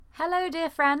Hello dear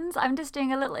friends, I'm just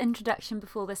doing a little introduction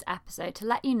before this episode to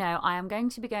let you know I am going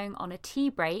to be going on a tea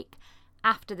break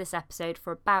after this episode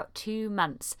for about 2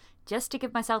 months, just to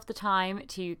give myself the time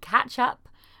to catch up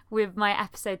with my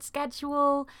episode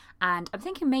schedule, and I'm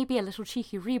thinking maybe a little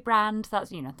cheeky rebrand.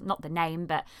 That's, not the name,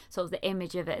 but sort of the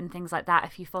image of it and things like that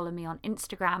if you follow me on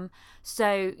Instagram.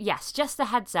 So yes, just a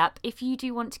heads up, if you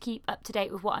do want to keep up to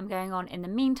date with what I'm going on in the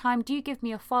meantime, do give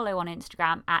me a follow on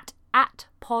Instagram at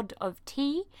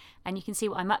podoftea, and you can see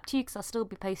what I'm up to because I'll still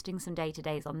be posting some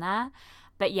day-to-days on there.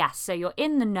 But yes, so you're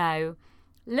in the know.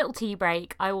 Little tea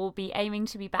break. I will be aiming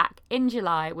to be back in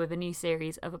July with a new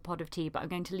series of A Pod of Tea, but I'm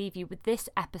going to leave you with this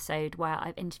episode where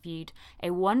I've interviewed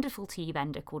a wonderful tea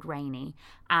vendor called Rainy,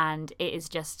 and it is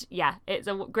just, it's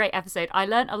a great episode. I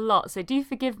learnt a lot, so do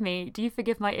forgive me, do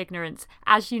forgive my ignorance.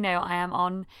 As you know, I am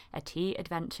on a tea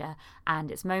adventure,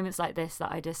 and it's moments like this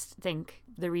that I just think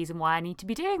the reason why I need to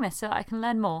be doing this so that I can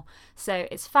learn more. So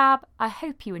it's fab. I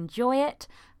hope you enjoy it,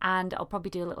 and I'll probably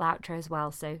do a little outro as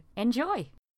well, so enjoy.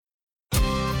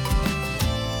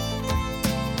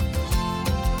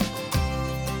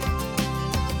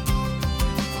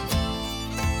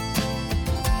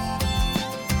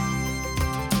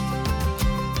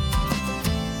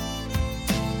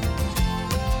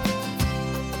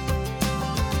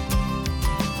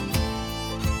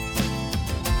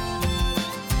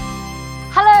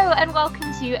 And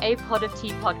welcome to A Pod of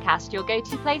Tea podcast, your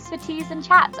go-to place for teas and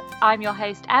chats. I'm your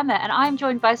host Emma, and I'm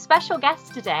joined by a special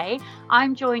guest today.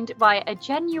 I'm joined by a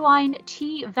genuine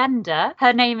tea vendor.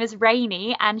 Her name is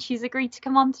Rainy, and she's agreed to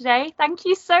come on today. Thank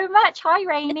you so much. Hi,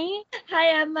 Rainy.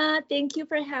 Hi, Emma. Thank you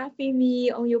for having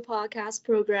me on your podcast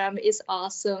program. It's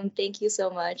awesome. Thank you so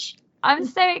much. I'm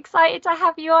so excited to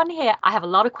have you on here. I have a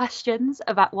lot of questions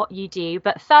about what you do,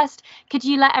 but first, could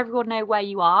you let everyone know where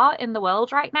you are in the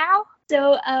world right now?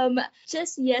 So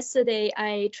just yesterday,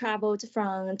 I traveled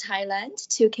from Thailand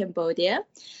to Cambodia,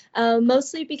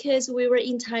 mostly because we were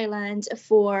in Thailand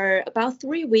for about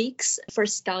 3 weeks for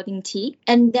scouting tea.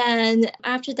 And then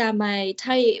after that, my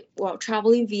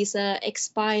traveling visa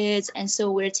expired. And so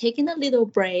we're taking a little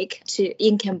break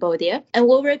in Cambodia. And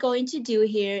what we're going to do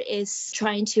here is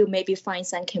trying to maybe find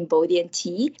some Cambodian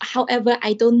tea. However,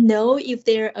 I don't know if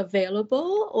they're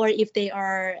available or if they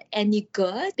are any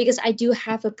good, because I do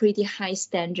have a pretty high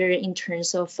standard in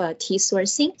terms of tea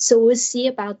sourcing. So we'll see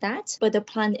about that. But the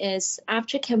plan is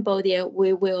after Cambodia,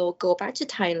 we will go back to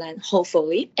Thailand,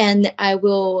 hopefully. And I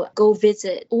will go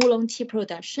visit oolong tea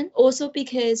production. Also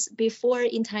because before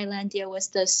in Thailand, there was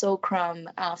the Songkran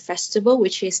festival,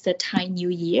 which is the Thai New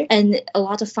Year. And a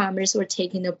lot of farmers were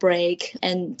taking a break,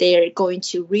 and they're going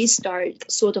to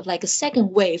restart sort of like a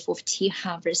second wave of tea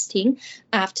harvesting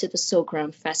after the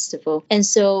Songkran festival. And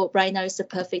so right now is the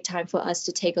perfect time for us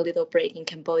to take a little break in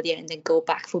Cambodia and then go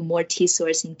back for more tea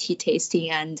sourcing, tea tasting,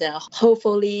 and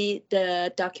hopefully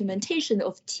the documentation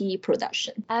of tea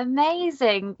production.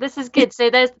 Amazing. This is good. So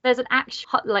there's an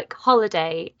actual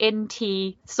holiday in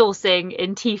tea sourcing,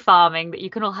 in tea farming, that you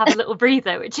can all have a little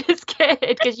breather, which is good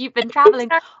because you've been traveling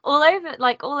all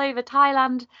over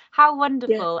Thailand. How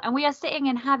wonderful. Yeah. And we are sitting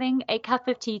and having a cup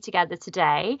of tea together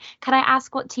today. Can I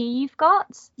ask what tea you've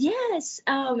got? Yes.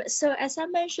 So as I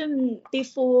mentioned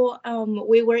before,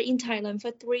 we were in Thailand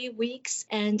for 3 weeks,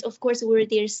 and of course we were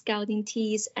there scouting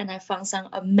teas, and I found some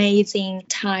amazing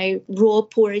Thai raw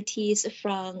pour teas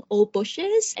from Old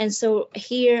Bushes. And so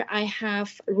here I have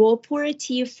raw pour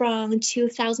tea from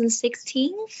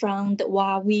 2016 from the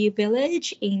Wawi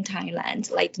village in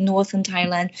Thailand, like northern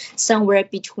Thailand, somewhere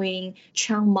between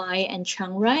Chiang Mai and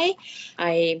Chiang Rai.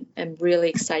 I am really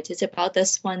excited about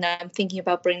this one. I'm thinking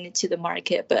about bringing it to the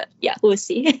market, but yeah, we'll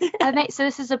see. So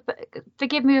this is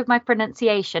forgive me with my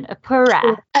pronunciation, a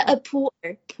pu'er. A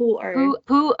pu'er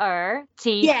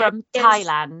tea from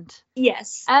Thailand.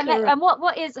 Yes. And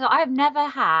what is? I've never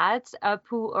had a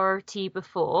pu'er tea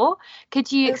before.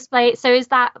 Could you explain? So is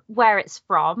that where it's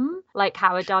from? Like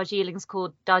how a Darjeeling's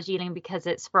called Darjeeling because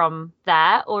it's from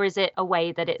there, or is it a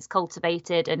way that it's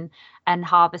cultivated and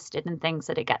harvested and things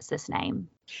that it gets this name?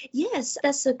 Yes,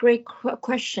 that's a great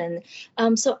question.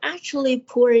 So actually,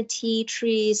 pu'er tea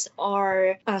trees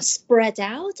are spread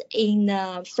out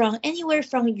from anywhere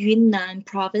from Yunnan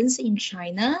province in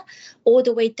China, all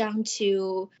the way down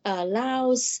to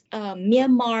Laos,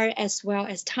 Myanmar, as well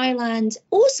as Thailand,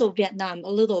 also Vietnam a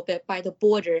little bit by the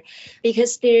border,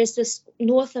 because there's this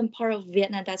northern part of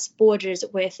Vietnam that's borders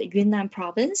with Yunnan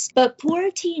province. But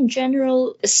pu'er tea in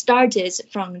general started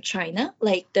from China,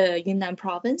 like the Yunnan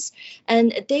province,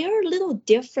 and they are a little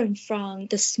different from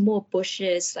the small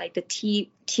bushes, like the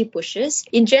tea tea bushes.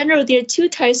 In general, there are two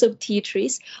types of tea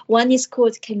trees. One is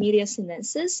called Camellia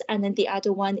sinensis, and then the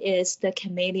other one is the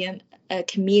Camellium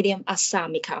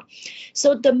assamica.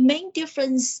 So the main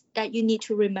difference that you need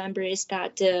to remember is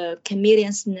that the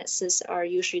Camellia sinensis are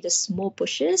usually the small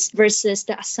bushes versus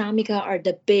the assamica are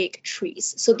the big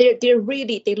trees. So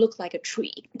they look like a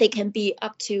tree. They can be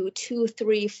up to 2,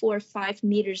 3, 4, 5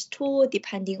 meters tall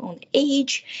depending on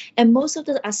age. And most of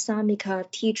the assamica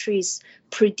tea trees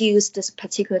produce this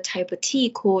particular type of tea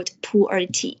called pu'er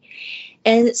tea.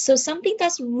 And so something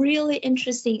that's really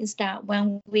interesting is that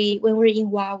when we're in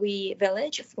Wawi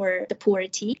village for the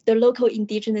pu'er tea, the local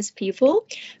indigenous people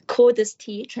call this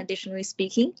tea, traditionally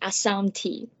speaking, Assam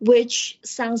tea, which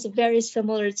sounds very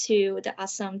similar to the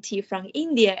Assam tea from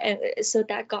India. And so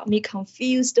that got me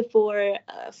confused for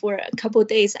a couple of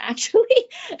days, actually.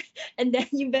 And then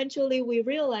eventually we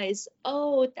realized,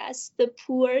 oh, that's the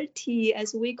pu'er tea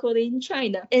as we call it in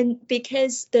China. And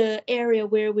because the area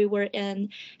where we were in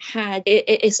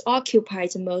it is occupied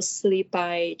mostly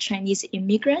by Chinese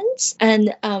immigrants,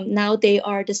 and now they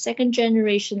are the second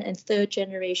generation and third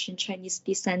generation Chinese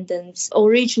descendants.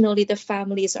 Originally, the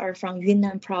families are from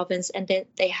Yunnan province, and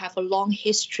they have a long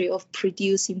history of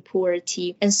producing pu'er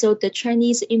tea. And so the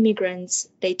Chinese immigrants,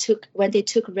 when they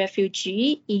took refuge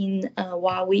in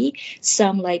Wawi,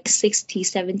 some like 60,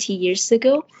 70 years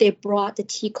ago, they brought the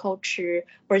tea culture,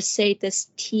 or say this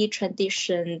tea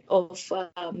tradition of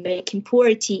making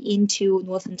pu'er tea into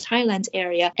northern Thailand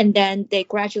area, and then they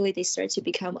start to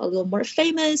become a little more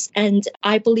famous. And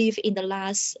I believe in the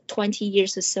last 20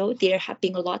 years or so, there have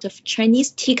been a lot of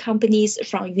Chinese tea companies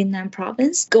from Yunnan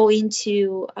province going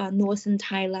to northern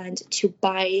Thailand to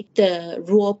buy the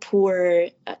raw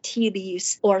pu'er tea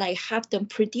leaves, or like have them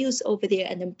produced over there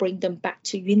and then bring them back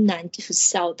to Yunnan to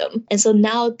sell them. And so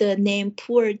now the name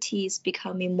pu'er tea is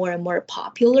becoming more and more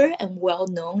popular and well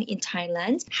known in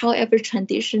Thailand. However,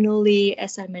 traditionally,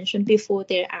 as I mentioned before,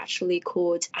 they're actually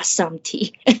called Assam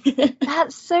tea.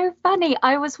 That's so funny.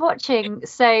 I was watching,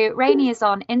 so Rainey is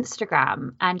on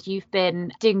Instagram and you've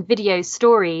been doing video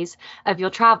stories of your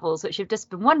travels, which have just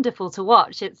been wonderful to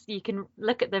watch. You can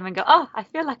look at them and go, oh, I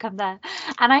feel like I'm there.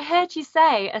 And I heard you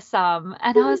say Assam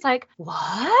and I was like,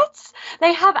 what?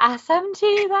 They have Assam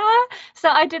tea there? So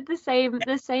I did the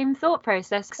same thought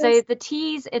process. So the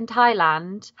teas in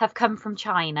Thailand have come from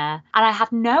China, and I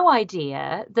had no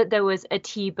idea that there was a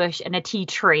tea bush and a tea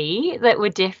tree that were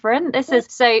different. This is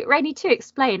so, Rainey, to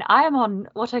explain, I am on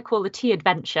what I call a tea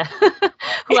adventure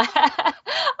where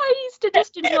I used to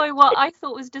just enjoy what I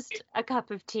thought was just a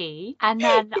cup of tea, and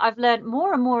then I've learned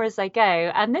more and more as I go,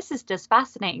 and this is just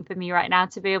fascinating for me right now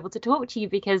to be able to talk to you,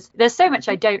 because there's so much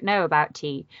I don't know about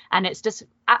tea, and it's just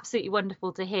absolutely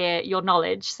wonderful to hear your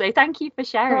knowledge. So thank you for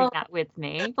sharing that with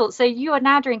me. So you are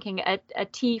now drinking a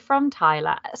tea from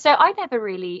Thailand. So I never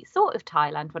really thought of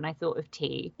Thailand when I thought of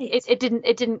tea. It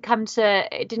didn't come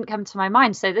to my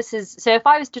mind. So if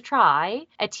I was to try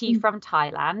a tea from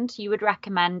Thailand, you would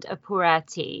recommend a pu'er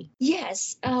tea?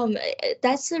 Yes,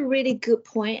 that's a really good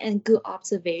point and good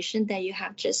observation that you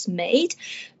have just made,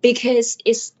 because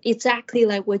it's exactly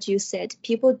like what you said.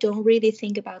 People don't really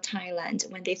think about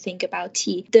Thailand when they think about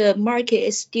tea. The market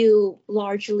is still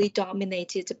largely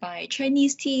dominated by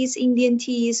Chinese teas, Indian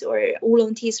teas, or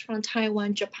oolong teas from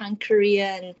Taiwan, Japan, Korea,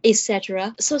 and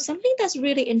etc. So something that's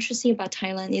really interesting about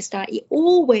Thailand is that it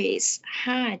always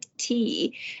had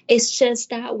tea. It's just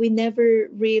that we never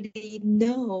really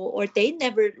know, or they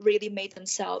never really made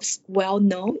themselves well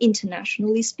known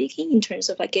internationally speaking in terms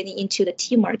of like getting into the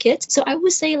tea market. So I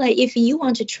would say, like, if you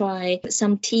want to try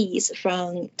some teas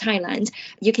from Thailand,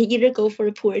 you can either go for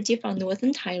the pu'er tea from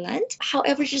northern Thailand.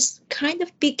 However, just kind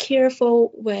of be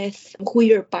careful with who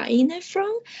you're buying it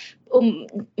from.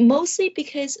 Mostly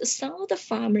because some of the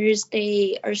farmers,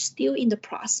 they are still in the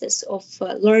process of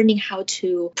learning how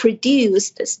to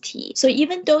produce this tea. So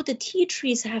even though the tea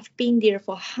trees have been there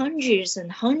for hundreds and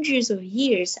hundreds of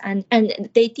years, and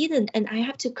they didn't, and I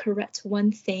have to correct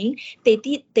one thing,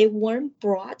 they weren't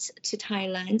brought to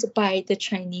Thailand by the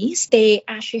Chinese. They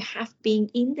actually have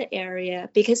been in the area,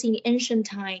 because in ancient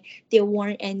time there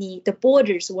weren't any, the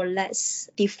borders were less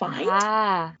defined.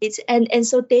 And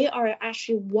so they are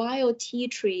actually wild tea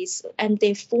trees, and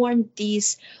they formed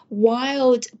these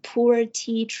wild pu'er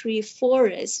tea tree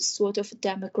forests sort of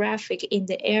demographic in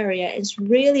the area. It's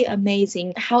really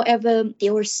amazing. However,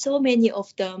 there were so many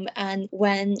of them, and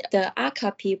when the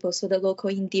Akha people, so the local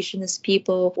indigenous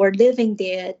people, were living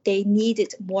there, they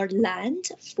needed more land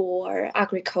for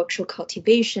agricultural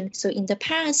cultivation. So in the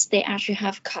past, they actually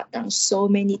have cut down so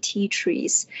many tea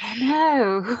trees. Oh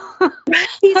no.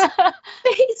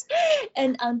 Right.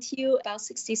 And until about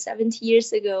 60, 70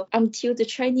 years ago, until the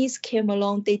Chinese came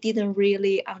along, they didn't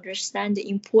really understand the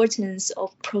importance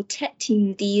of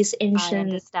protecting these I ancient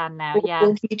understand now.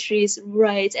 Yeah. tea trees,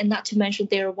 right? And not to mention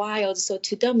they're wild. So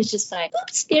to them, it's just like,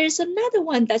 oops, there's another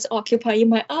one that's occupying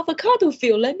my avocado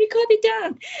field. Let me cut it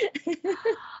down.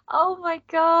 Oh my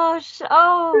gosh.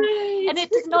 Oh, Right. and it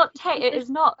does not take, it is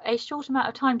not a short amount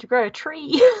of time to grow a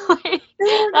tree.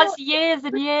 No, That's years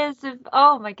and years of,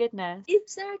 oh my goodness.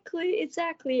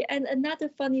 Exactly. And another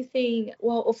funny thing,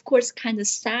 well, of course, kind of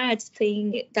sad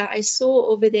thing that I saw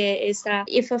over there is that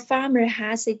if a farmer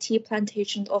has a tea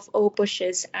plantation of old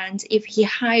bushes, and if he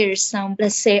hires some,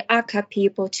 let's say, Aka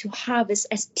people to harvest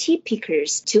as tea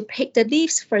pickers to pick the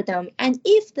leaves for them, and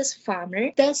if this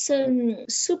farmer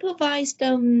doesn't supervise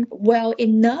them well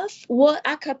enough, what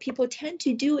Aka people tend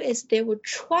to do is they will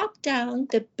chop down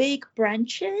the big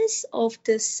branches of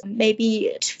this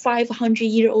maybe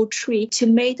 500-year-old tree to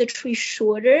make the tree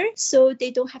shorter, so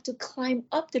they don't have to climb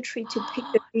up the tree to pick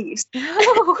the leaves.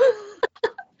 No.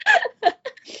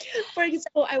 For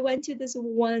example, I went to this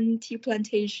one tea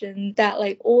plantation that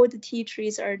like all the tea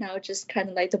trees are now just kind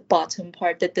of like the bottom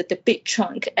part, the big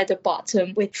trunk at the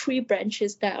bottom with tree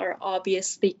branches that are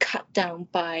obviously cut down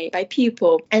by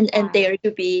people, and Wow. they are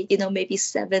to be, you know, maybe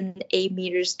 7-8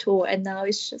 meters tall, and now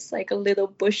it's just like a little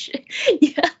bush.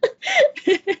 Yeah.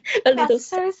 A little That's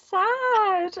so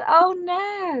sad. Oh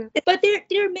no. but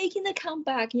they're making a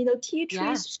comeback. You know, tea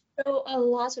trees show a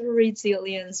lot of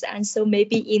resilience, and so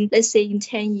maybe in, let's say, in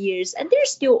 10 years, and they're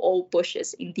still old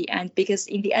bushes in the end, because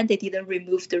in the end they didn't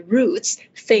remove the roots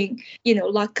thing, you know,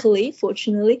 luckily,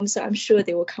 fortunately, so I'm sure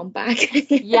they will come back.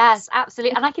 Yes,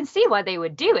 absolutely. And I can see why they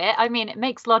would do it. I mean, it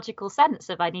makes logical sense.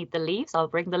 If I need the leaves, I'll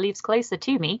bring the leaves closer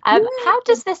to me. How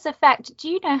does this affect, do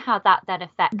you know how that then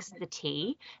affects the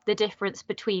tea? The difference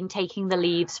between taking the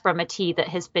leaves from a tea that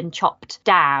has been chopped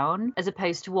down as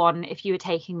opposed to one if you were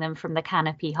taking them from the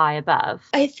canopy high above?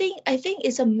 I think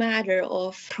it's a matter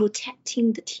of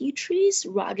protecting the tea trees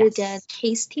rather than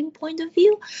tasting point of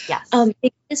view. Yes.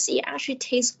 Because it actually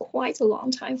takes quite a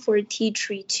long time for a tea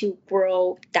tree to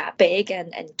grow that big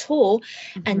and tall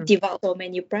and develop so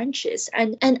many branches.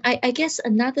 And I guess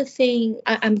another thing,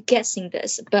 I'm guessing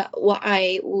this, but what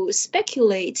I will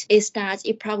speculate is that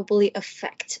it probably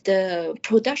affects the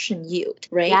production yield,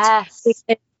 right? Yes.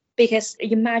 Because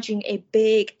imagine a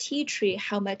big tea tree,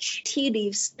 how much tea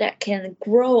leaves that can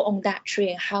grow on that tree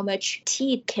and how much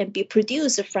tea can be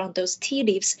produced from those tea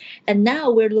leaves. And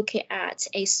now we're looking at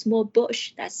a small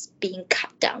bush that's being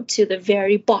cut down to the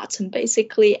very bottom,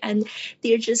 basically. And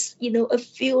they're just, you know, a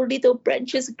few little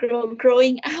branches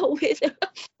growing out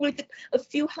with a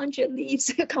few hundred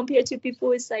leaves compared to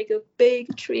before. It's like a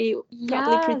big tree,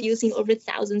 probably producing over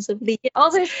thousands of leaves. Oh,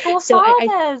 those poor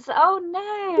farmers. Oh,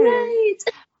 no. Right.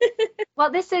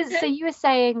 Well, this is, so you were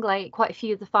saying like quite a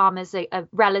few of the farmers are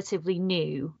relatively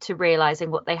new to realizing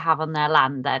what they have on their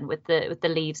land then with the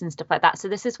leaves and stuff like that. So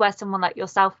this is where someone like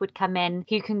yourself would come in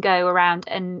who can go around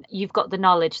and you've got the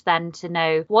knowledge then to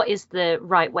know what is the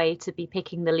right way to be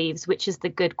picking the leaves, which is the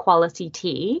good quality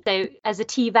tea. So as a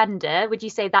tea vendor, would you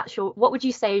say what would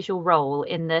you say is your role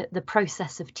in the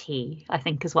process of tea, I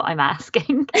think is what I'm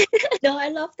asking. No, I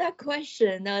love that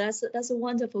question. No, that's a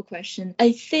wonderful question.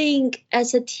 I think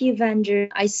as a tea vendor,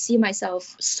 I see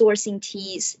myself sourcing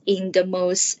teas in the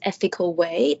most ethical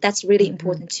way. That's really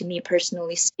important to me,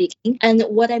 personally speaking. And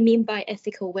what I mean by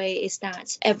ethical way is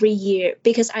that every year,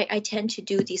 because I tend to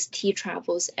do these tea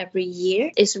travels every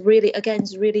year, it's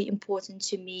really important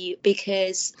to me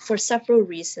because for several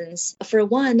reasons. For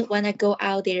one, when I go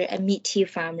out there and meet tea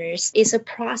farmers, it's a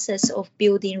process of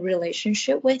building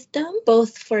relationship with them,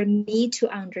 both for me to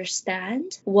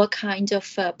understand what kind of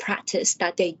practice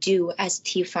that they do as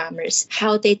tea farmers,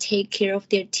 how they take care of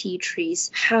their tea trees,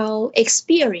 how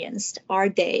experienced are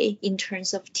they in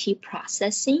terms of tea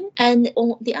processing. And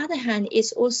on the other hand,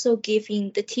 it's also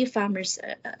giving the tea farmers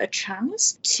a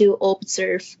chance to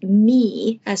observe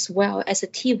me as well as a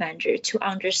tea vendor, to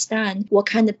understand what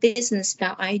kind of business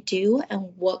that I do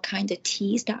and what kind of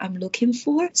teas that I'm looking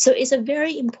for. So it's a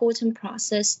very important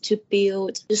process to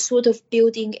build,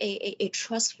 building a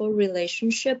trustful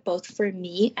relationship both for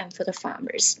me and for the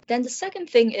farmers. Then the second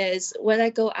thing is because when I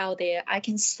go out there, I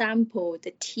can sample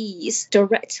the teas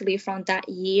directly from that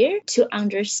year to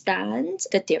understand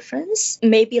the difference,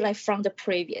 maybe like from the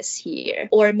previous year,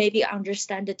 or maybe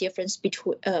understand the difference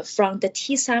between from the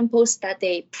tea samples that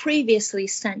they previously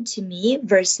sent to me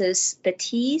versus the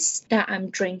teas that I'm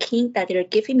drinking, that they're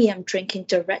giving me, I'm drinking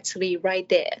directly right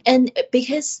there. And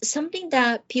because something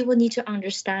that people need to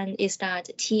understand is that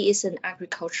tea is an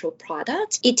agricultural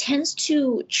product. It tends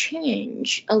to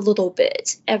change a little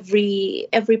bit every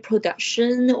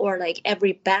production, or like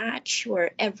every batch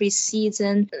or every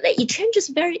season. Like, it changes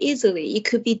very easily. It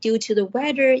could be due to the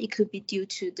weather, it could be due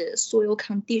to the soil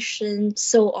condition,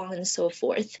 so on and so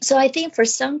forth. So I think for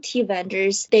some tea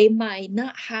vendors, they might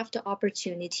not have the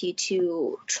opportunity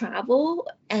to travel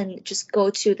and just go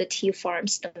to the tea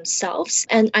farms themselves.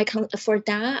 And I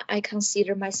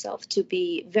consider myself to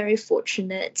be very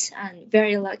fortunate and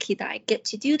very lucky that I get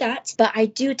to do that. But I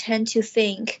do tend to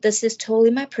think, this is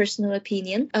totally my personal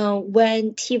opinion,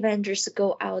 when tea vendors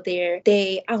go out there,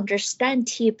 they understand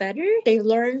tea better, they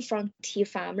learn from tea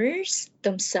farmers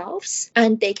themselves,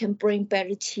 and they can bring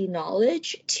better tea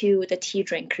knowledge to the tea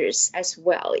drinkers as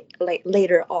well, like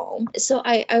later on. So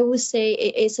I would say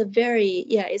it's a very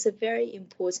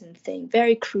important thing,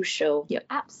 very crucial. Yeah,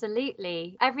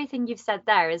 absolutely. Everything you've said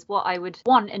there is what I would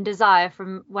want and desire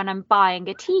from when I'm buying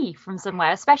a tea from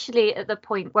somewhere, especially at the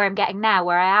point where I'm getting now,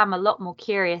 where I am a lot more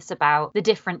curious about the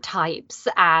different types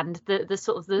and the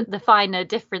sort of the finer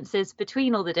differences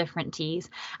between all the different teas,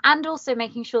 and also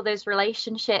making sure those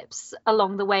relationships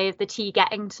along the way of the tea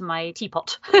getting to my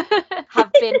teapot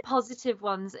have been positive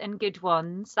ones and good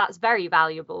ones. That's very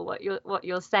valuable what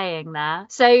you're saying there.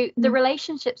 So the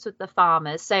relationships with the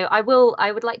farmers. So I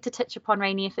would like to touch upon,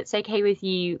 Rainey, if it's okay with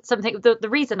you, something. The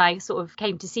reason I sort of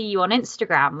came to see you on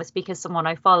Instagram was because someone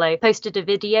I follow posted a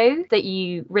video that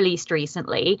you released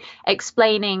recently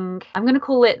explaining, I'm going to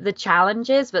call it the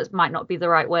challenges, but it might not be the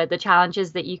right word, the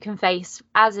challenges that you can face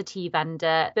as a tea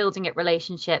vendor, building a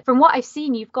relationship. From what I've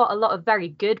seen, you've got a lot of very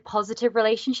good positive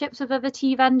relationships with other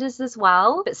tea vendors as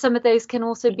well, but some of those can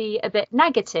also be a bit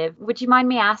negative. Would you mind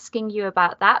me asking you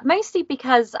about that? Mostly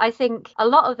because I think a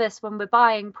lot of us, when we're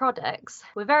buying products,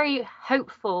 we're very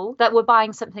hopeful that we're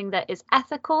buying something that is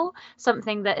ethical,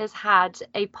 something that has had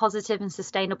a positive and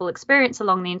sustainable experience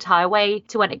along the entire way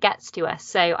to when it gets to us.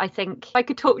 So I think if I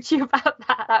could talk to you about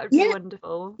that, that would be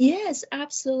wonderful. Yes,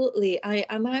 absolutely.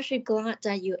 I'm actually glad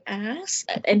that you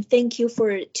asked, and thank you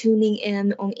for tuning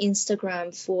in on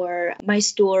Instagram for my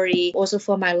story, also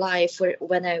for my life.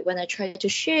 When I tried to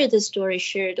share the story,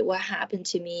 shared what happened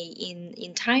to me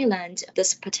in Thailand,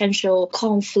 this potential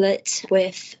conflict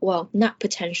with, well, not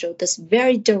potential, this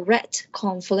very direct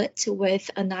conflict with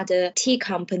another tea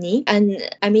company. And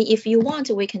I mean, if you want,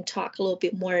 we can talk a little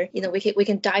bit more. We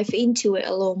can dive into it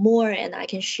a little more, and I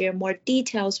can share more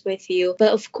details with you.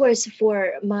 But of course,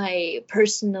 for my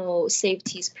personal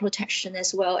safety's protection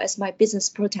as well as my business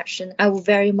protection, I will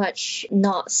very much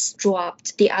not drop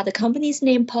the other company's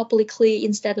name publicly.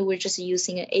 Instead, we're just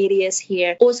using an alias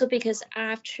here. Also, because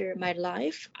after my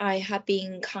life, I have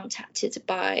been contacted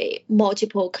by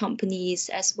multiple companies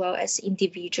as well as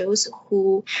individuals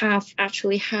who have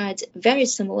actually had very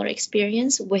similar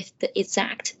experience with the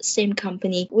exact same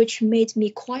company, which made me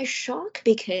quite shocked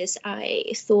because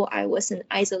I thought I was an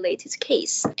isolated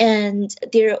case. And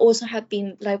there also have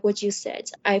been, like what you said,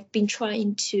 I've been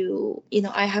trying to,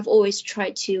 I have always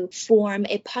tried to form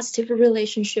a positive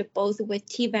relationship both with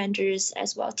tea vendors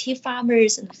as well tea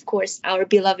farmers, and of course our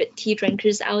beloved tea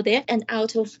drinkers out there. And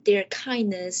out of their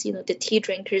kindness, the tea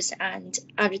drinkers and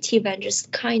other tea vendors'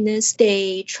 kindness,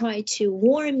 they try to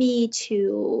warn me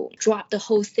to drop the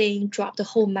whole thing, drop the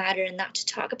whole matter, and not to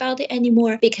talk about it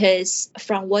anymore, because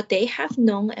from what they have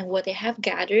known and what they have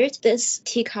gathered, this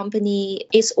tea company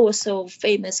is also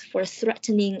famous for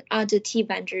threatening other tea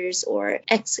vendors or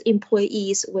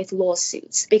ex-employees with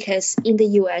lawsuits, because in the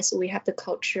US we have the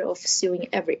culture of suing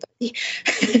everybody.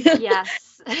 Yes.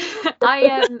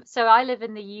 I live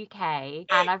in the UK,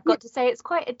 and I've got to say it's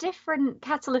quite a different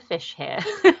kettle of fish here.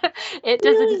 It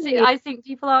doesn't seem, I think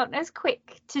people aren't as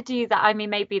quick to do that. I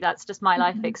mean, maybe that's just my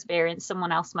life experience.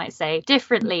 Someone else might say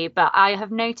differently, but I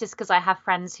have noticed, because I have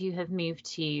friends who have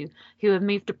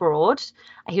moved abroad,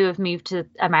 who have moved to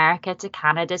America, to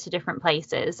Canada, to different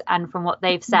places, and from what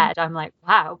they've said, I'm like,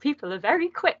 wow, people are very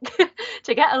quick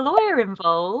to get a lawyer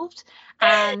involved.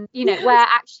 And, you know, where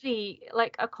actually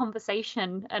like a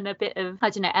conversation and a bit of, I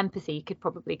don't know, empathy could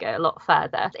probably go a lot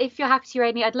further. If you're happy to,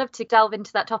 Rainey, I'd love to delve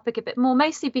into that topic a bit more,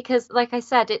 mostly because, like I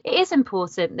said, it is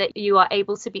important that you are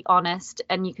able to be honest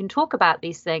and you can talk about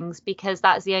these things, because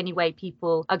that's the only way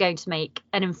people are going to make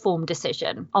an informed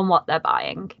decision on what they're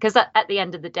buying. Because at the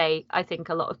end of the day, I think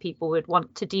a lot of people would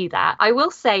want to do that. I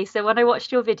will say, so when I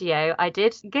watched your video, I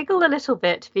did giggle a little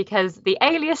bit because the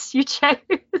alias you chose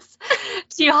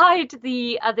to hide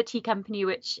the other tea company,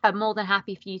 which I'm more than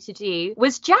happy for you to do,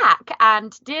 was Jack.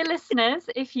 And dear listeners,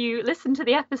 if you listen to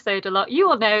the episode a lot, you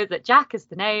will know that Jack is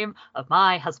the name of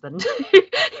my husband,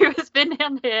 who has been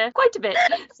in here quite a bit.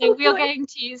 So we are going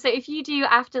to, so if you do,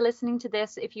 after listening to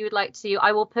this, if you would like to,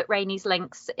 I will put Rainey's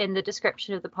links in the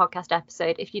description of the podcast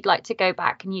episode. If you'd like to go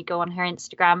back and you go on her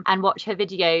Instagram and watch her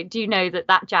video, do know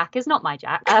that Jack is not my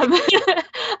Jack.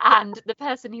 And the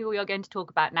person who we are going to talk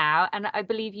about now, and I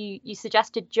believe you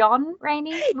suggested John,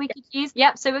 Rainey, we could use.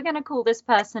 Yep, so we're going to call this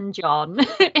person John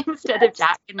instead of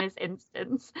Jack in this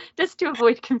instance, just to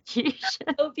avoid confusion.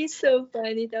 That would be so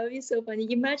funny. That would be so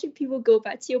funny. Imagine people go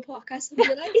back to your podcast and be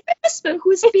like, "It's my husband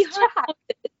who's behind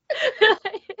it."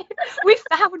 We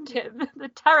found him, the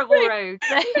terrible rogue.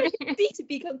 To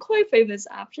become quite famous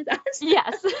after that.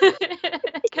 Yes.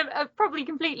 Probably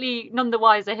completely none the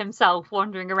wiser himself,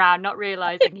 wandering around, not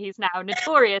realizing he's now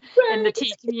notorious in the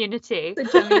tea community. The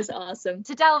joke is awesome.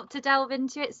 To delve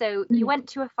into it, so you went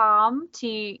to a farm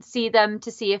to see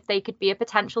if they could be a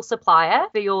potential supplier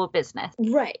for your business.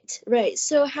 Right.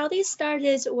 So how they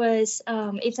started was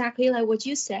exactly like what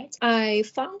you said. I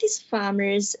found these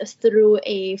farmers through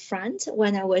a friend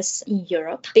when I was in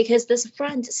Europe, because this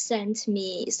friend sent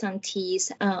me some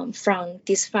teas from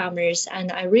these farmers,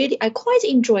 and I quite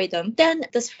enjoyed them. Then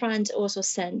this friend also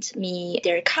sent me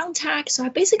their contact, so I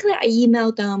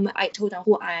emailed them. I told them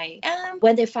who I am.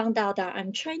 When they found out that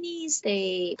I'm Chinese,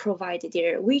 they provided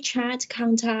their WeChat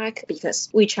contact, because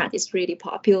WeChat is really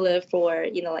popular for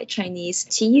like Chinese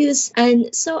to use.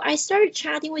 And so I started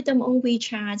chatting with them on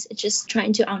WeChat, just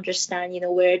trying to understand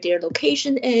where their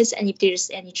location is and if there's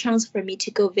any chance for me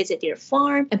to go visit their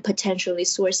farm and potentially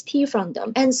source tea from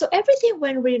them. And so everything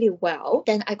went really well.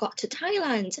 Then I got to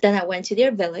Thailand. Then I went to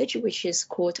their village, which is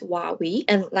called Hua Hui.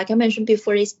 And like I mentioned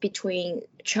before, it's between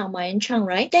Chiang Mai and Chiang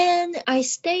Rai. Then I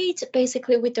stayed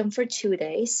basically with them for 2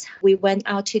 days. We went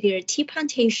out to their tea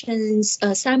plantations,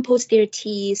 sampled their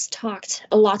teas, talked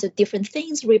a lot of different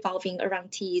things revolving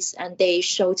around teas, and they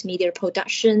showed me their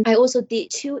production. I also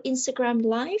did 2 Instagram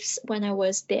lives when I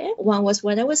was there. One was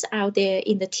when I was out there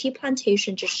in the tea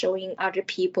plantation, just showing other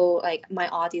people, like my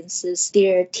audiences,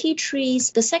 their tea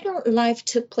trees. The second live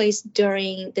took place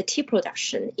during the tea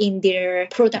production in their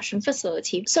production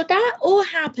facility. So that all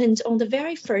happened on the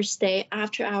very first day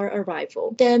after our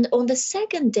arrival. Then on the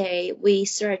second day, we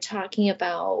started talking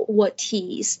about what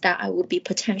teas that I would be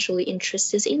potentially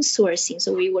interested in sourcing.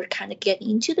 So we were kind of getting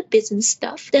into the business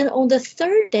stuff. Then on the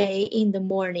third day in the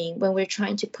morning, when we're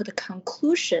trying to put a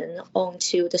conclusion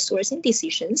onto the sourcing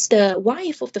decisions, the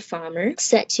wife of the farmer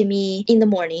said to me in the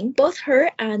morning, both her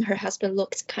and her husband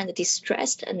looked kind of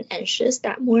distressed and anxious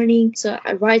that morning. So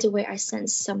right away, I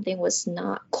sensed something was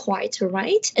not quite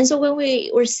right. And so when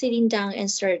we were sitting down and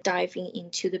started diving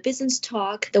into the business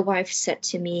talk, the wife said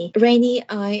to me, "Rainey,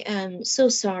 I am so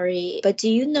sorry, but do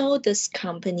you know this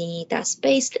company that's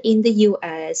based in the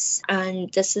US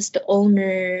and this is the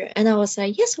owner?" And I was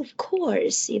like, "Yes, of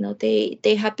course.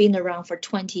 They have been around for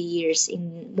 20 years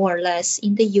in more or less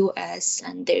in the US,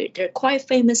 and they're quite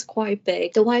famous, quite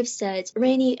big." The wife said,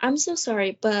 "Rainey, I'm so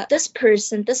sorry, but this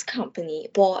company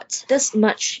bought this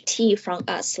much tea from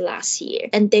us last year,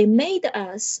 and they made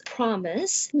us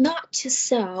promise not to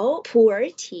sell poor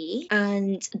tea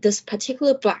and this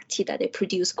particular black tea that they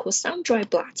produce called sun-dried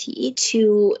black tea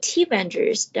to tea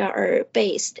vendors that are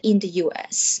based in the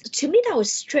US." To me, that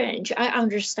was strange. I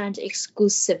understand the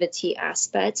exclusivity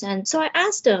aspect, and so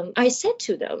I said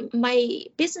to them, "My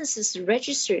business is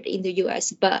registered in the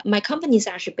US, but my company is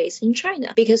actually based in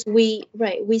China, because we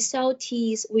sell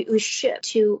teas, we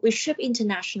ship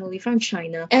internationally from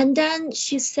China." And then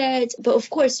she said, "But of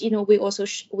course, we also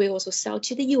sell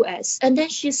to the US." And then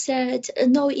she said,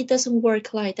 "No, it doesn't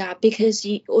work like that, because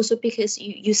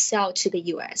you sell to the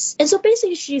US." And so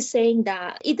basically she's saying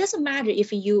that it doesn't matter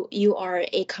if you are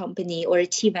a company or a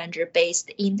tea vendor based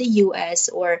in the US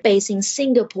or based in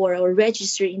Singapore or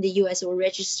registered in the US or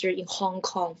registered in Hong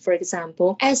Kong, for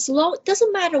example,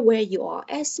 doesn't matter where you are,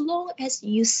 as long as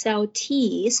you sell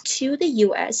teas to the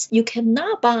US, you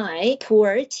cannot buy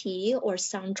poor tea or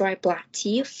sun-dried black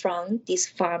tea from this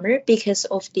farmer because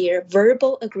of their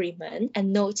verbal agreement.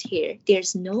 And note here,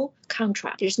 there's no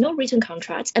contract, there's no written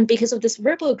contract, and because of this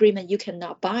verbal agreement you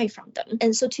cannot buy from them.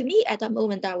 And so to me at that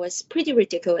moment that was pretty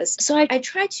ridiculous. So I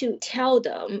tried to tell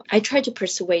them, I tried to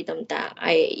persuade them that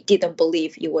I didn't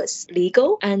believe it was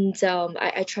legal, and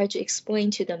I tried to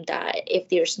explain to them that if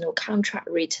there's no contract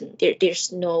written,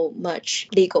 there's no much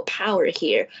legal power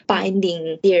here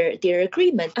binding their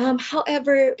agreement.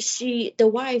 However, the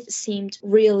wife seemed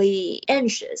really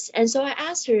anxious, and so I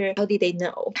asked her, how did they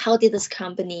know? How did this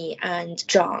company and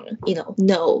John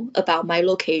know about my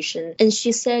location? And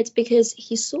she said, because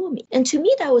he saw me. And to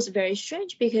me that was very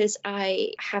strange, because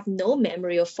I have no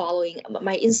memory of following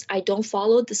I don't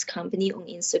follow this company on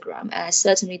Instagram, and I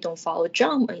certainly don't follow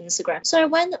John on Instagram. So I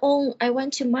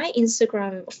went to my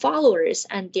Instagram followers,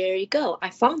 and there you go, I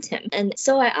found him. And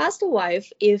so I asked the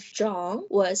wife if John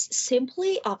was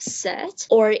simply upset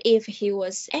or if he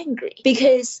was angry,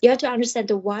 because you have to understand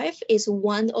the wife is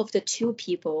one of the two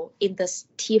people in this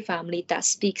tea family that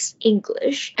speaks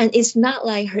English, and it's not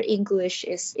like her English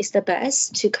is the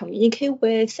best to communicate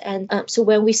with. And so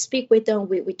when we speak with them,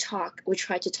 we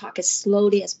try to talk as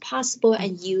slowly as possible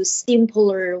and use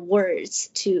simpler words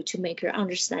to make her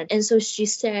understand. And so she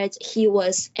said he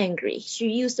was angry. She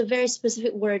used a very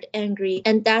specific word, angry,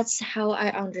 and that's how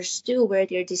I understood where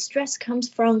their distress comes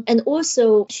from. And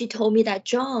also she told me that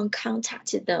John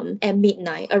contacted them at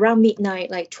midnight, around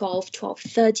midnight, like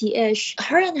 12:30ish.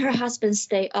 Her and her husband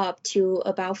stay up till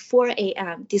about 4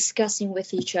 a.m. discussing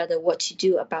with each other what to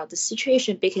do about the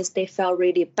situation, because they felt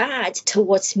really bad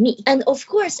towards me. And of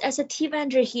course, as a tea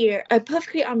vendor here, I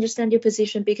perfectly understand their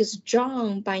position, because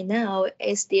John by now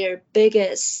is their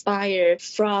biggest buyer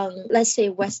from, let's say,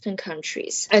 Western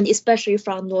countries, and especially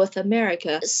from North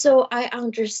America. So I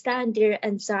understand their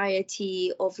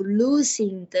anxiety of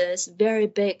losing this very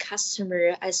big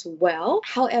customer as well.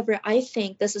 However, I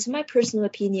think, this is my personal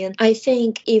opinion, I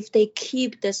think if they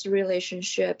keep this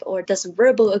relationship or this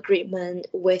verbal agreement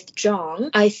with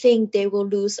John, I think they will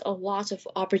lose a lot of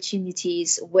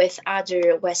opportunities with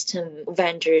other Western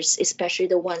vendors, especially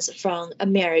the ones from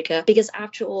America, because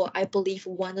after all, I believe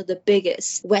one of the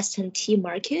biggest Western tea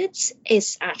markets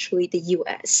is actually the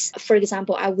US. For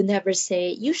example, I would never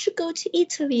say you should go to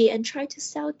Italy and try to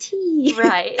sell tea.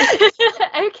 Right.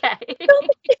 Okay. I don't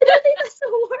think that's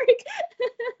will work.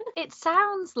 It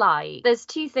sounds like there's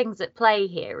two things at play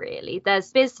here, really.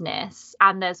 There's business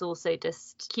and there's also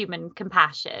just human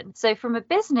compassion. So from a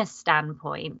business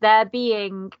standpoint, they're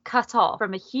being cut off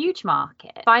from a huge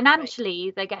market.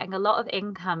 Financially, they're getting a lot of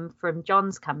income from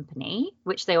John's company,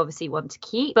 which they obviously want to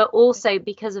keep, but also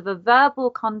because of a verbal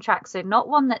contract, so not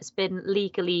one that's been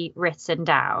legally written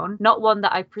down, not one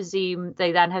that I presume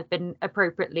they then have been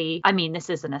appropriately, I mean, this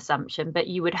is an assumption, but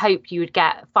you would hope you would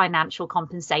get financial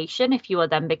compensation if you are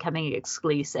then becoming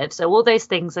exclusive. So all those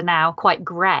things are now quite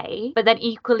grey, but then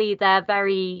equally they're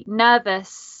very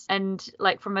nervous, and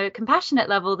like from a compassionate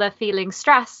level, they're feeling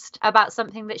stressed about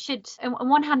something that should, on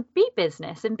one hand, be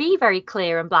business and be very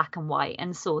clear and black and white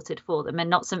and sorted for them, and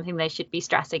not something they should be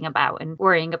stressing about and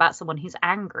worrying about someone who's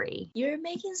angry. You're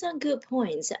making some good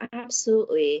points,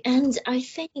 absolutely. And I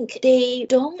think they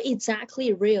don't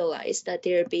exactly realize that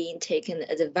they're being taken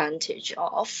advantage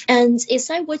of. And it's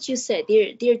like what you said,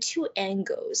 there are two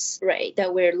angles, right,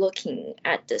 that we're looking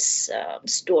at this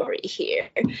story here.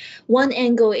 One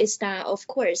angle is that, of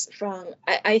course,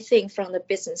 I think from the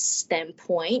business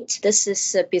standpoint, this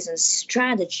is a business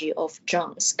strategy of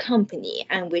John's company,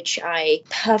 and which I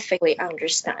perfectly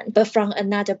understand. But from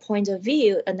another point of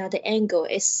view, another angle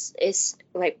is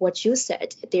like what you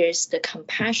said, there's the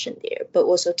compassion there, but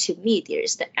also to me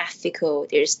there's the ethical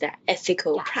Yes.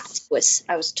 practice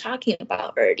I was talking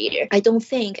about earlier. I don't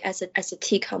think as a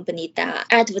tea company that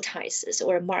advertises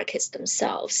or markets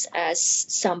themselves as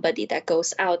somebody that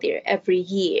goes out there every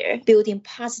year building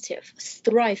positive,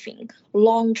 thriving,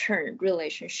 long-term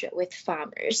relationship with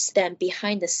farmers, then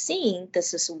behind the scene,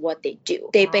 this is what they do.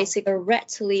 They basically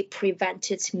directly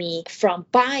prevented me from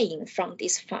buying from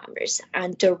these farmers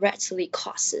and directly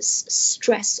causes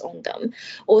stress on them.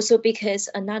 Also, because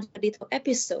another little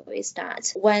episode is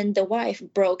that when the wife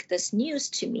broke this news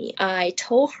to me, I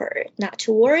told her not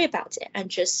to worry about it and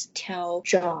just tell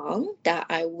John that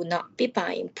I would not be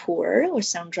buying pu'er or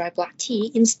sun-dried black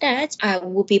tea. Instead, I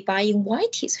will be buying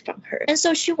white teas from her. And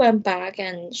so she went back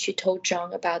and she told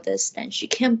John about this. Then she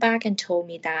came back and told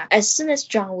me that as soon as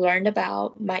John learned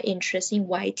about my interest in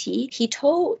white tea, he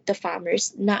told the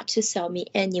farmers not to sell me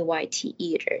any white tea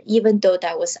either, even though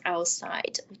that was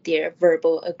outside their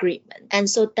verbal agreement. And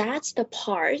so that's the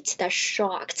part that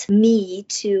shocked me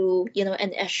to,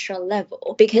 an extra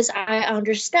level, because I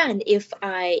understand if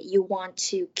you want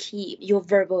to keep your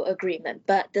verbal agreement,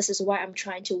 but this is why I'm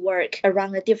trying to work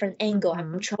around a different angle.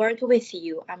 I'm trying to work with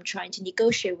you. I'm trying to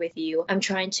negotiate with you. I'm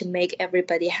trying to make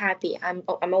everybody happy.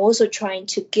 I'm also trying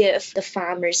to give the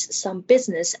farmers some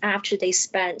business after they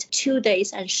spent 2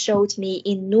 days and showed me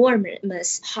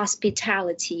enormous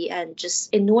hospitality and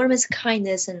just enormous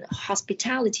kindness and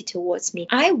hospitality towards me.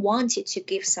 I wanted to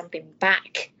give something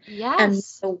back. Yes. And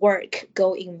the work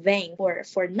go in vain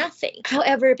for nothing.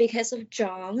 However, because of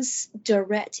John's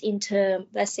direct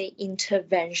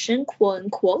intervention, quote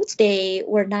unquote, they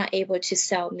were not able to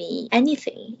sell me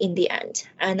anything in the end.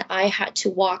 And I had to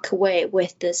walk away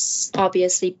with this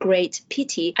obviously great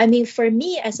pity. I mean, for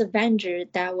me as a vendor,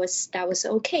 that was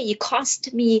okay. It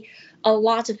cost me a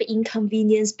lot of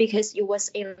inconvenience because it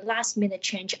was a last minute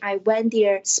change. I went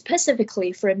there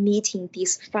specifically for meeting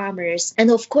these farmers. And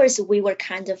of course, we were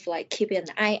kind of like keeping an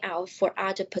eye out for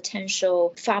other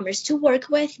potential farmers to work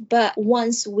with. But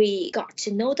once we got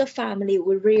to know the family,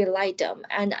 we really liked them.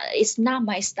 And it's not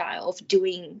my style of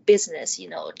doing business,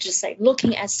 just like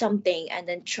looking at something and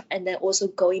then also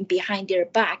going behind their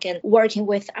back and working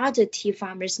with other tea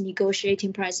farmers,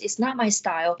 negotiating price. It's not my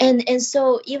style. And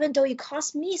so even though it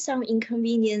cost me some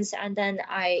inconvenience, and then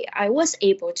I was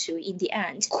able to, in the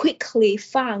end, quickly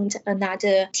find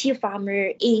another tea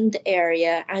farmer in the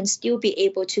area and still be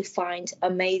able to find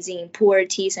amazing pu'er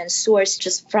teas and source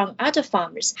just from other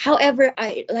farmers. However,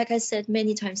 like I said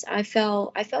many times, I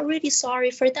felt really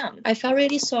sorry for them. I felt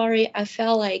really sorry. I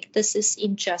felt like this is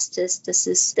injustice. This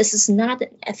is not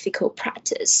an ethical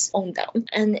practice on them.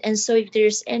 And so if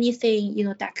there's anything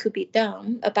that could be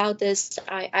done about this,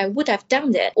 I would have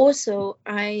done it. Also,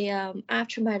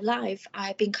 after my life,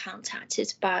 I've been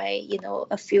contacted by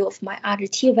a few of my other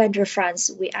tea vendor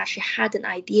friends. We actually had an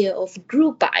idea of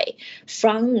group buy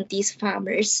from these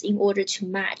farmers in order to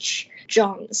match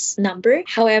John's number.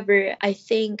 However, I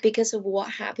think because of what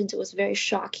happened, it was very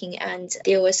shocking, and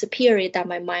there was a period that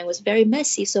my mind was very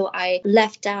messy. So I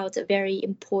left out a very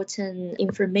important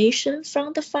information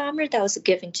from the farmer that was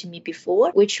given to me before,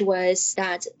 which was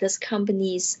that this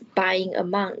company's buying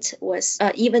amount was,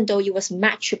 even though it was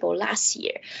matchable last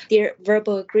year, their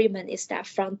verbal agreement is that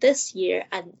from this year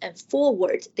and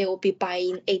forward, they will be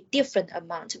buying a different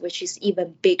amount, which is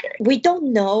even bigger. We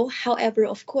don't know. However,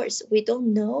 of course, we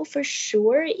don't know for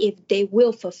sure if they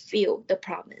will fulfill the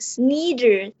promise.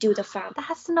 Neither do the farmers.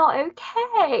 That's not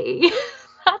okay.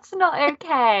 That's not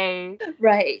okay.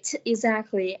 Right,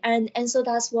 exactly. And so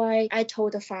that's why I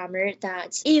told the farmer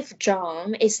that if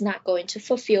John is not going to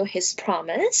fulfill his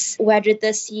promise, whether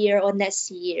this year or next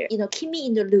year, keep me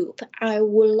in the loop. I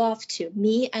would love to,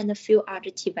 me and a few other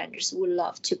tea vendors would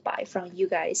love to buy from you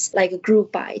guys, like a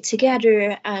group buy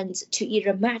together, and to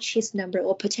either match his number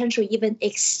or potentially even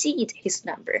exceed his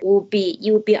number. It will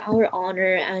be our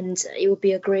honor, and it will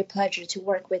be a great pleasure to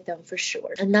work with them for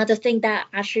sure. Another thing that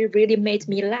actually really made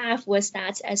me laugh was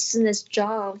that as soon as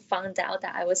John found out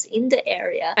that I was in the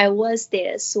area, I was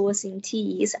there sourcing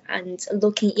teas and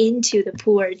looking into the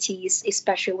pu'er teas,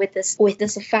 especially with this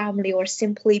family, or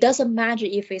simply doesn't matter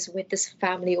if it's with this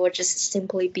family or just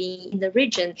simply being in the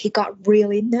region. He got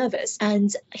really nervous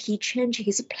and he changed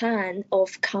his plan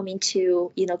of going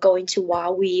to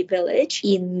Wawi village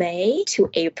in May to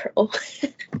April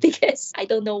because I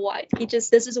don't know why.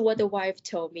 This is what the wife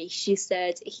told me. She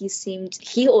said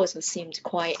he also seemed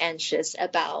quite anxious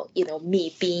about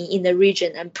me being in the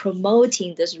region and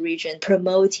promoting this region,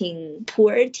 promoting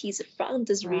pu'er teas from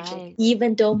this region,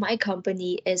 even though my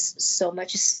company is so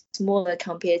much smaller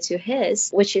compared to his,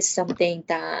 which is something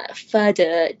that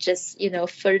further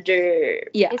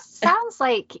It sounds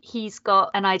like he's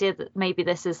got an idea that maybe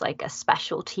this is like a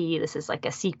specialty, this is like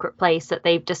a secret place that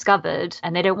they've discovered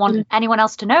and they don't want anyone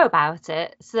else to know about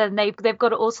it, so then they've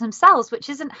got it all to themselves, which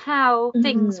isn't how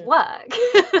things work.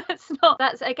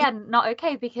 That's again not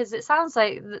okay, because it sounds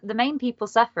like the main people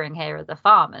suffering here are the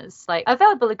farmers. Like, a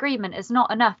verbal agreement is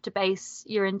not enough to base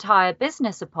your entire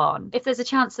business upon. If there's a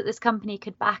chance that this company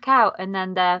could back out and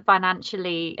then they're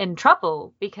financially in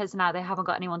trouble because now they haven't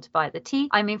got anyone to buy the tea.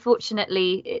 I mean,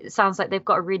 fortunately, it sounds like they've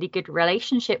got a really good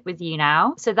relationship with you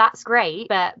now, so that's great.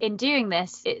 But in doing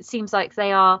this, it seems like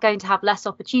they are going to have less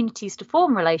opportunities to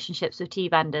form relationships with tea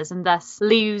vendors and thus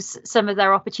lose some of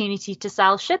their opportunity to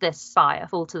sell should this fire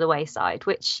fall to the wayside,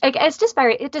 which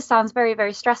it just sounds very,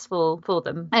 very stressful for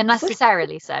them,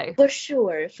 unnecessarily so. For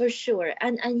sure.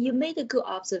 And you made a good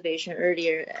observation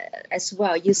earlier as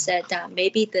well. You said that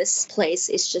maybe this place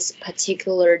is just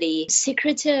particularly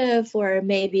secretive, or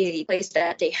maybe a place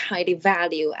that they highly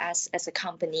value as a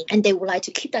company, and they would like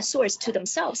to keep that source to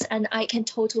themselves. And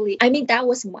that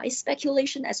was my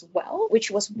speculation as well,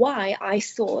 which was why I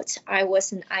thought I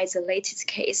was an isolated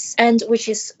case, and which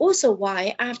is also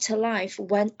why after life,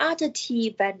 when other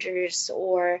tea vendors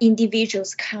or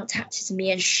individuals contacted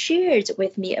me and shared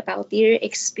with me about their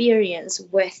experience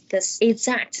with this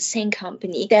exact same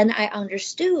company, then I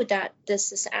understood that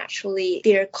this is actually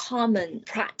their common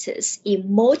practice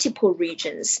in multiple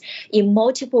regions, in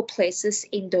multiple places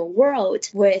in the world,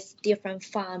 with different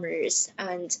farmers,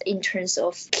 and in terms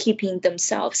of keeping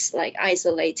themselves like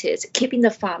isolated, keeping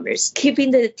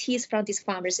the teas from these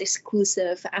farmers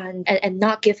exclusive, and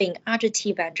not giving other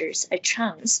tea vendors a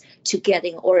chance to get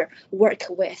in or work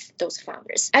with those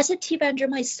farmers. As a tea vendor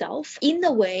myself, in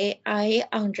a way, I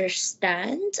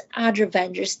understand other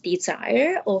vendors'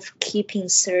 desire of keeping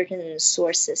certain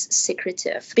sources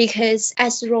secretive, because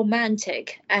as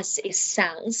romantic as it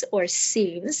sounds or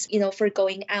seems, for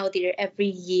going out there every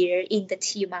year in the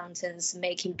tea mountains,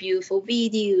 making beautiful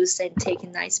videos and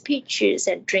taking nice pictures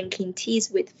and drinking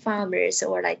teas with farmers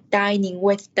or like dining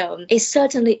with them, it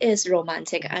certainly is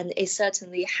romantic and it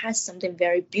certainly has something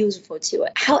very beautiful to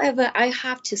it. However, I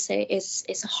have to say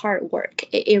it's hard work.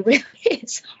 It really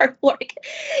is hard work.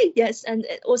 Yes, and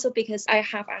also because I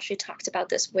have actually talked about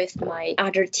this with my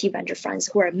other tea vendor friends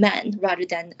who are men rather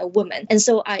than a woman. And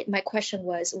so my question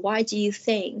was, why do you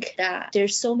think that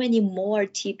there's so many more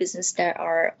tea businesses that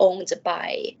are owned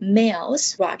by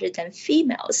males rather than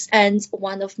females? And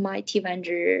one of my tea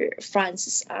vendor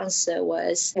friends' answer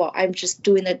was, well, I'm just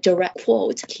doing a direct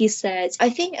quote. He said, I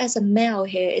think as a male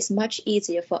here, it's much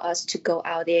easier for us to go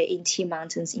out there in tea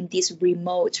mountains in these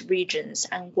remote regions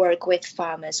and work with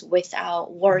farmers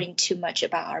without worrying too much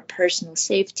about our personal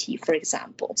safety, for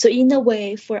example. So in a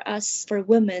way, for us, for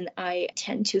women, I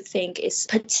tend to think it's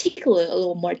particularly a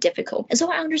little more difficult. And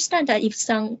so I understand that if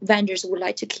some vendors would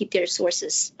like to keep their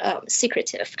sources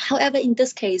secretive. However, in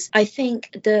this case, I think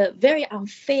the very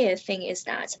unfair thing is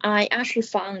that I actually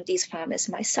found these farmers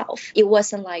myself. It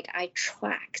wasn't like I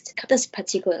tracked this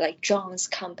particular like John's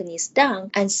companies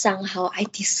down and somehow I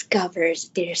discovered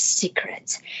their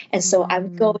secret. And so I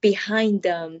would go behind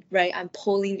them, right? I'm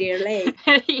pulling their leg.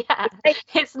 Yeah,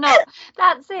 it's not.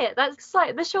 That's it. That's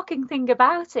like the shocking thing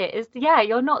about it is,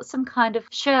 you're not some kind of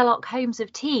Sherlock Holmes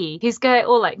of tea who's going,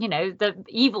 or like, the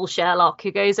evil Sherlock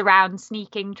who goes around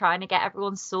sneaking, trying to get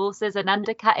everyone's sources and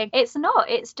undercutting. It's not.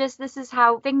 It's just, this is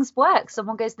how things work.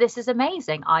 Someone goes, this is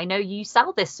amazing. I know you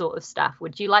sell this sort of stuff.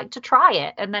 Would you like to try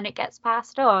it? And then it gets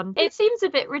passed on. It seems a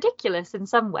bit ridiculous in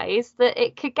some ways that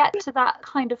it could get to that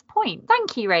kind of point.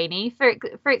 Thank you, Rainey,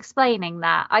 for explaining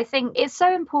that. I think it's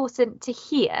so important to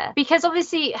hear, because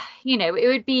obviously,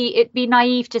 it'd be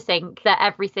naive to think that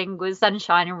everything was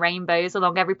sunshine and rainbows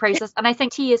along every process. And I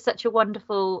think tea is such a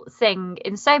wonderful thing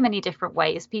in so many different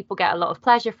ways. People get a lot of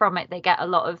pleasure from it. They get a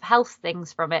lot of health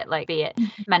things from it, like be it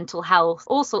mental health,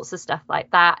 all sorts of stuff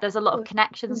like that. There's a lot of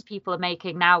connections people are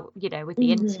making now, with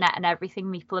the internet and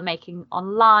everything people are making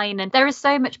online. And there is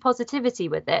so much positivity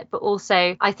with it. But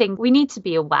also, I think we need to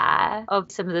be aware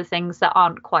of some of the things that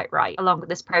aren't quite right along with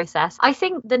this process. I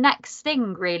think the next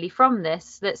thing really from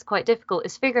this that's quite difficult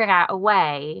is figuring out a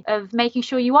way of making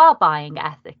sure you are buying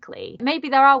ethically. Maybe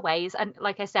there are ways, and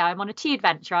like I say, I'm on a tea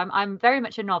adventure. I'm very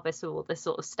much a novice with all this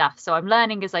sort of stuff, so I'm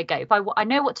learning as I go. I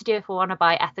know what to do if I want to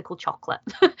buy ethical chocolate.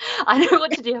 I know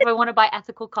what to do if I want to buy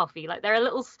ethical coffee. Like, there are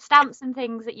little stamps and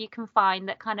things that you can find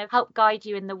that kind of help guide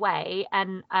you in the way.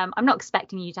 And I'm not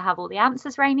expecting you to have all the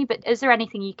answers, Rainey, but is there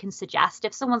anything you can suggest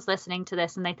if someone's listening to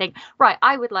this and they think, right,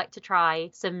 I would like to try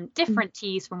some different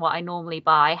teas from what I normally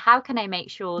buy? How can I make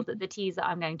sure that the teas that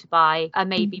I'm going to buy are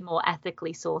maybe more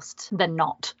ethically sourced than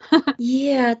not?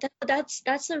 Yeah,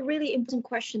 that's a really important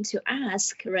question to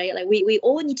ask, right? Like we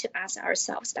all need to ask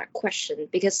ourselves that question,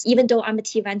 because even though I'm a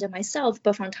tea vendor myself,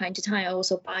 but from time to time I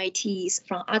also buy teas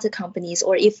from other companies.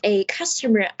 Or if a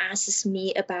customer asks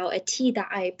me about a tea that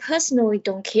I personally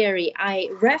don't carry, I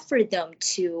refer them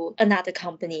to another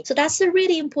company. So that's a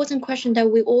really important question that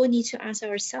we all need to ask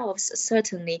ourselves,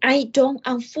 certainly.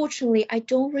 Unfortunately, I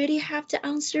don't really have the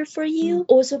answer for you.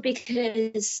 Also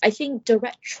because because I think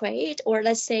direct trade, or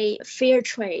let's say fair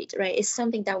trade, right, is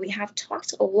something that we have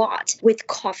talked a lot with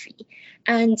coffee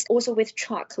and also with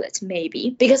chocolate,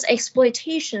 maybe, because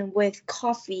exploitation with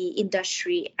coffee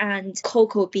industry and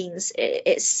cocoa beans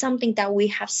is something that we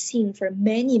have seen for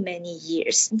many, many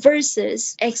years,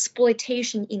 versus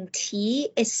exploitation in tea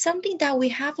is something that we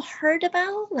have heard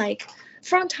about, like,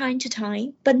 from time to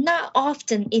time, but not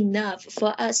often enough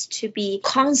for us to be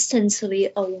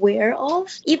constantly aware of.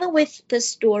 Even with the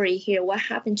story here, what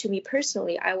happened to me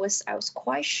personally, I was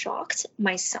quite shocked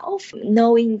myself,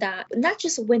 knowing that, not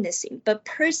just witnessing, but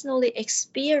personally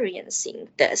experiencing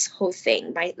this whole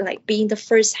thing, right? Like being the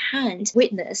first-hand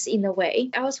witness in a way.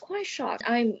 I was quite shocked.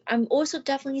 I'm also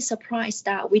definitely surprised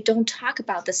that we don't talk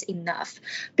about this enough,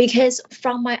 because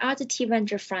from my other tea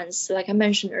vendor friends, like I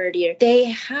mentioned earlier, they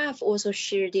have also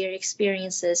share their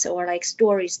experiences or like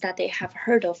stories that they have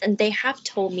heard of, and they have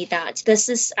told me that this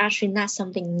is actually not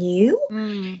something new.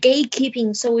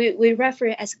 Gatekeeping, so we refer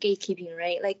it as gatekeeping,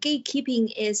 right? Like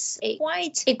gatekeeping is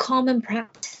quite a common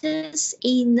practice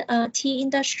in tea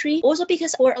industry, also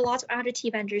because for a lot of other tea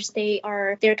vendors,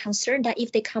 they're concerned that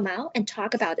if they come out and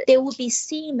talk about it, they will be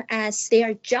seen as they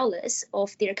are jealous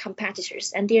of their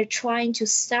competitors, and they're trying to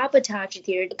sabotage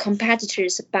their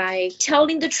competitors by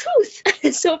telling the truth.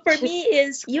 So for me,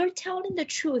 is you're telling the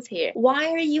truth here.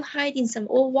 Why are you hiding some,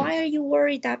 or why are you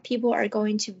worried that people are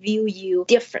going to view you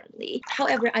differently?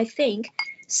 However, I think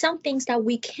some things that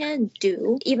we can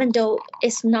do, even though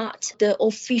it's not the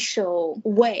official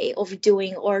way of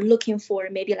doing or looking for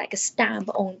maybe like a stamp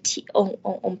on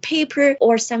paper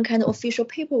or some kind of official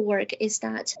paperwork, is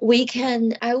that we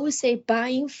can, I would say,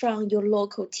 buying from your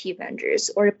local tea vendors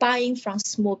or buying from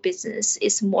small business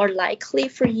is more likely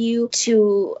for you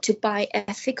to buy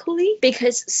ethically,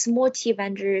 because small tea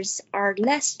vendors are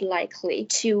less likely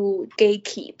to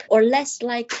gatekeep or less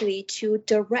likely to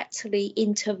directly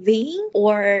intervene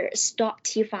or stop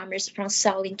tea farmers from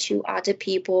selling to other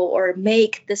people or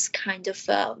make this kind of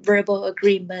verbal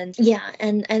agreement. Yeah,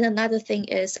 and another thing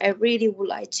is, I really would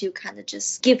like to kind of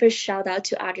just give a shout out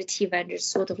to other tea vendors,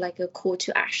 sort of like a call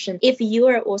to action. If you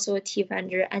are also a tea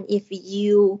vendor and if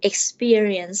you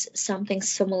experience something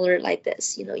similar like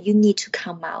this, you need to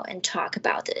come out and talk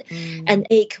about it and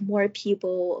make more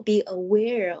people be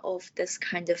aware of this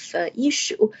kind of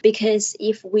issue. Because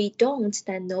if we don't,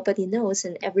 then nobody knows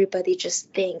and everybody just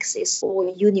thinks it's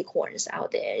all unicorns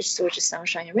out there. It's all just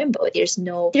sunshine and rainbow. There's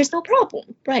no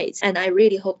problem, right? And I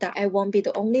really hope that I won't be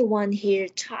the only one here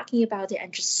talking about it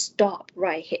and just stop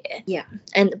right here. Yeah.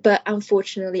 But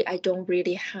unfortunately, I don't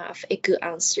really have a good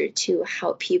answer to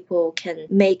how people can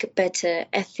make better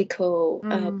ethical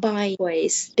buying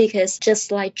ways, because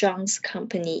just like John's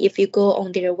company, if you go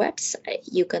on their website,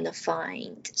 you're gonna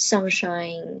find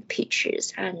sunshine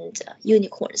pictures and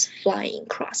unicorns flying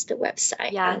across the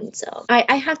website. Yeah. And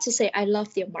I have to say, I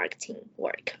love their marketing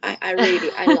work. I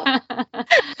love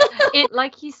it.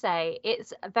 Like you say,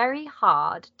 it's very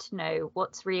hard to know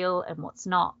what's real and what's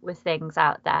not with things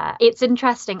out there. It's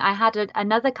interesting. I had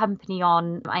another company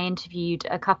on, I interviewed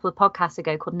a couple of podcasts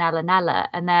ago, called Nella Nella,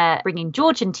 and they're bringing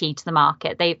Georgian tea to the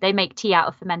market. They make tea out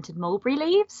of fermented mulberry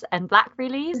leaves and blackberry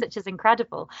leaves, which is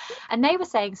incredible. And they were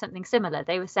saying something similar.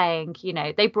 They were saying,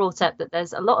 they brought up that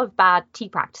there's a lot of bad tea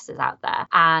practices out there,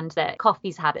 and that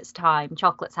coffee's had its time,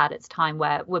 chocolate's had its time,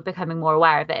 where we're becoming more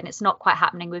aware of it, and it's not quite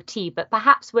happening with tea. But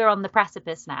perhaps we're on the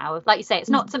precipice now of, like you say, it's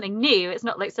not something new. It's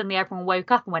not like suddenly everyone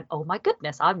woke up and went, oh my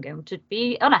goodness, I'm going to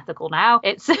be unethical now.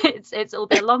 It's all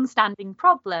been a long-standing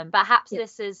problem. Perhaps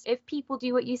this is, if people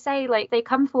do what you say, like they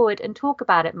come forward and talk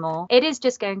about it more, it is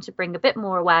just going to bring a bit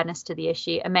more awareness to the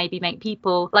issue and maybe make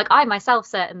people, like I myself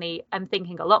certainly am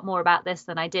thinking a lot more about this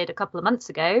than I did a couple of months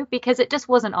ago, because it just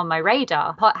wasn't on my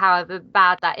radar. However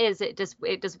bad that is, it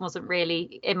just wasn't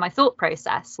really in my thought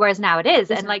process, whereas now it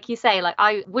is. And like you say, like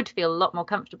I would feel a lot more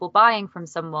comfortable buying from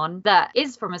someone that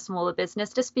is from a smaller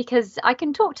business, just because I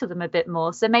can talk to them a bit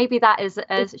more. So maybe that is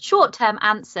a short-term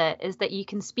answer, is that you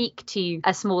can speak to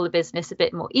a smaller business a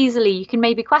bit more easily. You can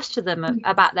maybe question them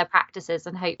about their practices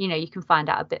and hope you can find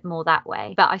out a bit more that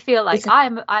way. But I feel like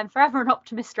I'm forever an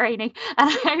optimist, Rainey, and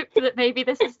I hope that maybe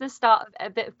this is the start of a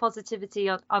bit of positivity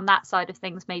on that side of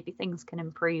things. Maybe things can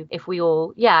improve if we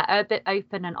all are a bit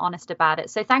open and honest honest about it.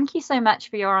 So thank you so much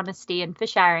for your honesty and for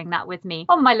sharing that with me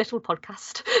on my little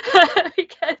podcast.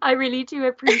 Because I really do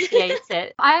appreciate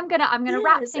it. I'm gonna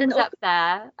wrap things up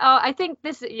there. Oh, I think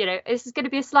this is going to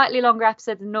be a slightly longer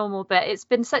episode than normal, but it's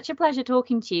been such a pleasure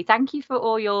talking to you. Thank you for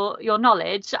all your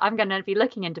knowledge. I'm going to be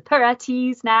looking into Pura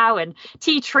teas now and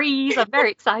tea trees. I'm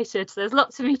very excited. So there's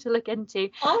lots for me to look into.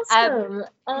 Awesome.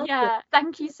 Yeah,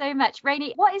 thank you so much.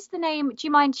 Rainey, what is the name? Do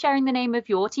you mind sharing the name of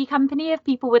your tea company if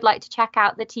people would like to check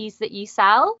out the teas that you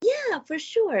sell? Yeah, for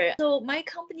sure. So my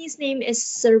company's name is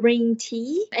Serene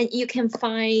Tea, and you can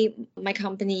find my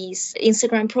company's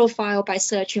Instagram profile by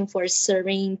searching for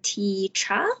Serene Tea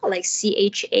Cha, like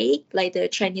CHA, like the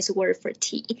Chinese word for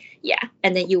tea. Yeah,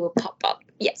 and then you will pop up.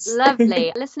 Yes.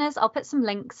 Lovely. Listeners, I'll put some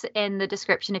links in the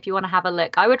description if you want to have a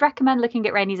look. I would recommend looking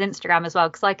at Rainey's Instagram as well,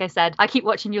 because like I said, I keep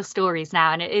watching your stories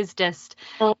now and it is just,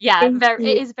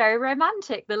 it is very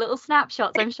romantic. The little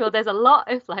snapshots, I'm sure there's a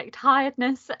lot of like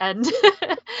tiredness and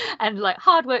and like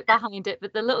hard work behind it,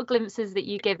 but the little glimpses that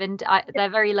you give, and they're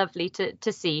very lovely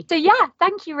to see. So yeah,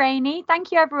 thank you, Rainey.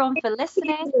 Thank you everyone for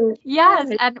listening.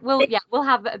 Yes, and we'll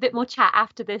have a bit more chat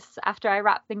after this, after I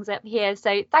wrap things up here.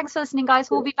 So thanks for listening, guys.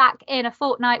 We'll be back in a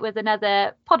fortnight with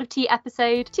another Pod of Tea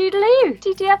episode. Toodaloo,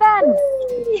 TTFN.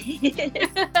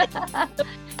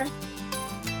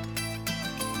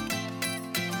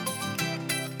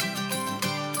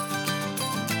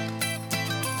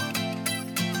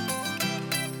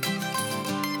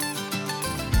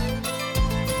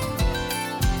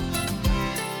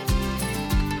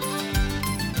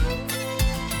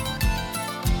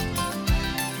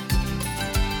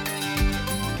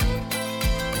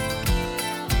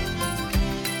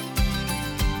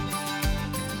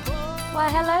 Well,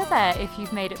 hello there. If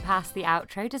you've made it past the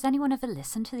outro, does anyone ever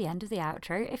listen to the end of the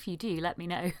outro? If you do, let me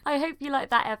know. I hope you liked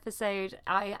that episode.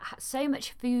 I had so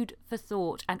much food for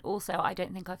thought, and also I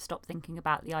don't think I've stopped thinking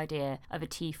about the idea of a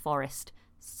tea forest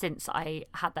since I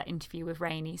had that interview with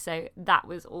Rainey, so that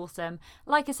was awesome.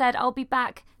 Like I said, I'll be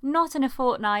back not in a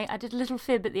fortnight. I did a little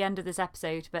fib at the end of this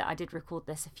episode, but I did record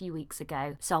this a few weeks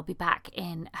ago, so I'll be back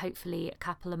in hopefully a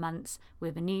couple of months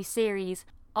with a new series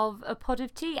of a Pod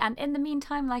of Tea. And in the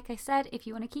meantime, like I said, if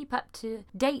you want to keep up to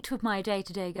date with my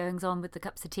day-to-day goings on with the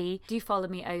cups of tea, do follow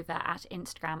me over at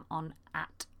Instagram on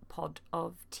 @Pod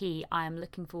of Tea. I am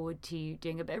looking forward to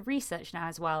doing a bit of research now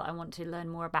as well. I want to learn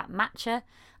more about matcha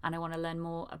and I want to learn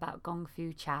more about Gong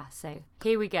Fu Cha. So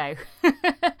here we go.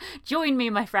 Join me,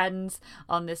 my friends,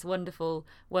 on this wonderful,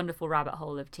 wonderful rabbit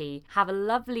hole of tea. Have a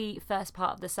lovely first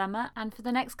part of the summer, and for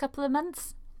the next couple of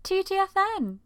months, TTFN.